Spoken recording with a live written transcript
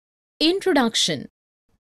Introduction.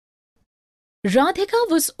 Radhika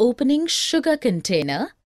was opening sugar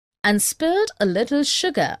container and spilled a little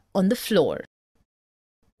sugar on the floor.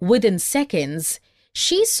 Within seconds,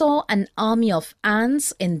 she saw an army of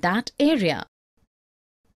ants in that area.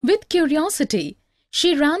 With curiosity,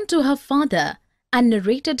 she ran to her father and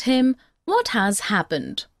narrated him what has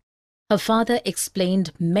happened. Her father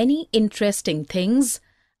explained many interesting things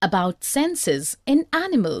about senses in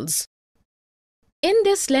animals. In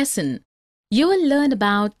this lesson, you will learn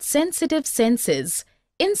about sensitive senses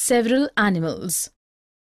in several animals.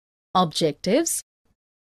 Objectives.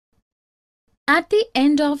 At the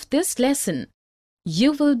end of this lesson,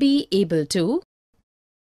 you will be able to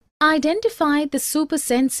identify the super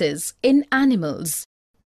senses in animals,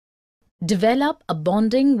 develop a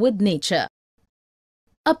bonding with nature,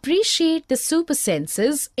 appreciate the super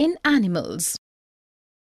senses in animals.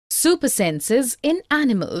 Super senses in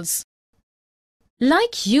animals.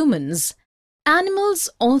 Like humans, animals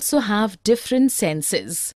also have different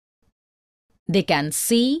senses. They can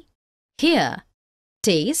see, hear,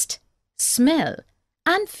 taste, smell,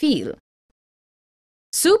 and feel.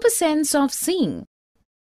 Super sense of seeing.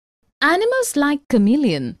 Animals like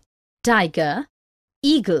chameleon, tiger,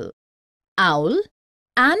 eagle, owl,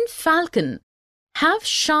 and falcon have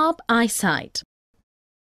sharp eyesight.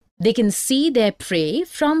 They can see their prey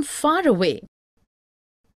from far away.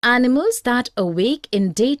 Animals that awake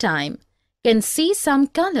in daytime can see some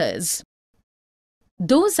colors.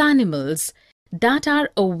 Those animals that are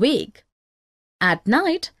awake at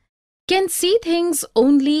night can see things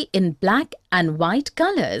only in black and white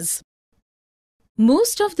colors.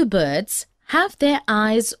 Most of the birds have their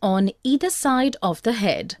eyes on either side of the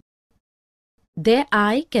head. Their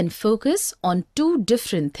eye can focus on two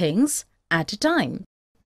different things at a time.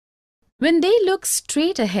 When they look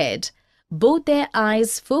straight ahead, both their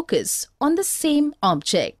eyes focus on the same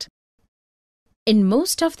object. In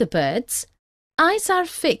most of the birds, eyes are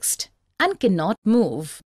fixed and cannot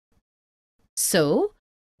move. So,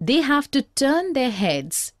 they have to turn their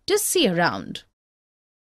heads to see around.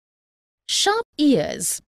 Sharp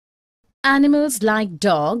ears. Animals like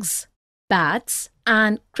dogs, bats,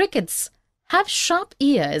 and crickets have sharp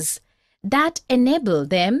ears that enable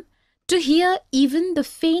them to hear even the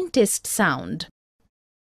faintest sound.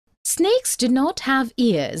 Snakes do not have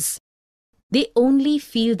ears. They only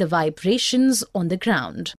feel the vibrations on the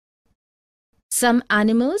ground. Some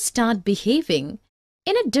animals start behaving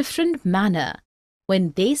in a different manner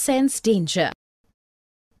when they sense danger.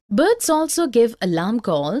 Birds also give alarm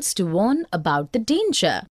calls to warn about the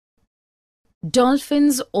danger.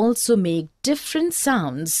 Dolphins also make different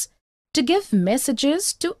sounds to give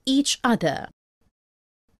messages to each other.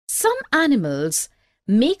 Some animals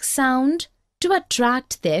make sound to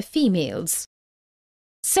attract their females.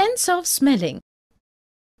 Sense of smelling.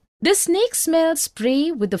 The snake smells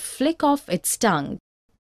prey with a flick of its tongue.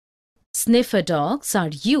 Sniffer dogs are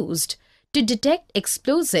used to detect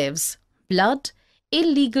explosives, blood,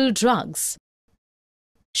 illegal drugs.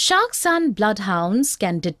 Sharks and bloodhounds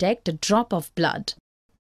can detect a drop of blood.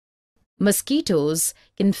 Mosquitoes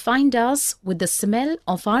can find us with the smell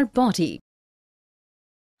of our body.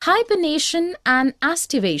 Hibernation and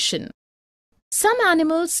aestivation. Some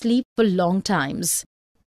animals sleep for long times.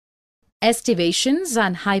 Aestivations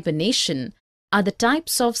and hibernation are the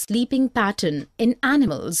types of sleeping pattern in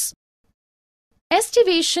animals.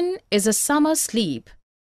 Aestivation is a summer sleep,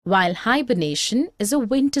 while hibernation is a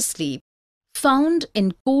winter sleep found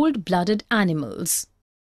in cold-blooded animals.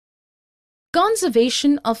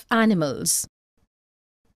 Conservation of animals.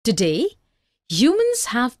 Today, humans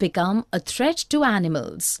have become a threat to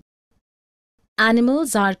animals.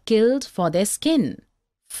 Animals are killed for their skin,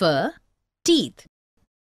 fur, teeth.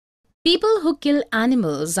 People who kill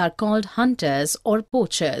animals are called hunters or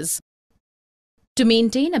poachers. To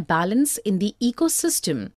maintain a balance in the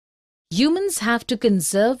ecosystem, humans have to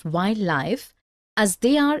conserve wildlife as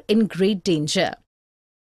they are in great danger.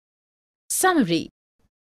 Summary.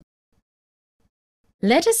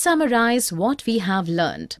 Let us summarize what we have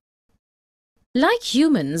learned. Like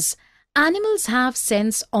humans, animals have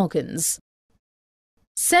sense organs.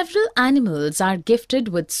 Several animals are gifted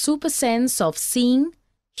with super sense of seeing,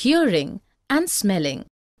 hearing, and smelling.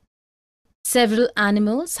 Several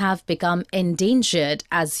animals have become endangered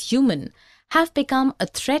as humans have become a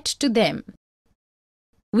threat to them.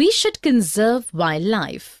 We should conserve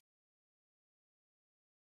wildlife.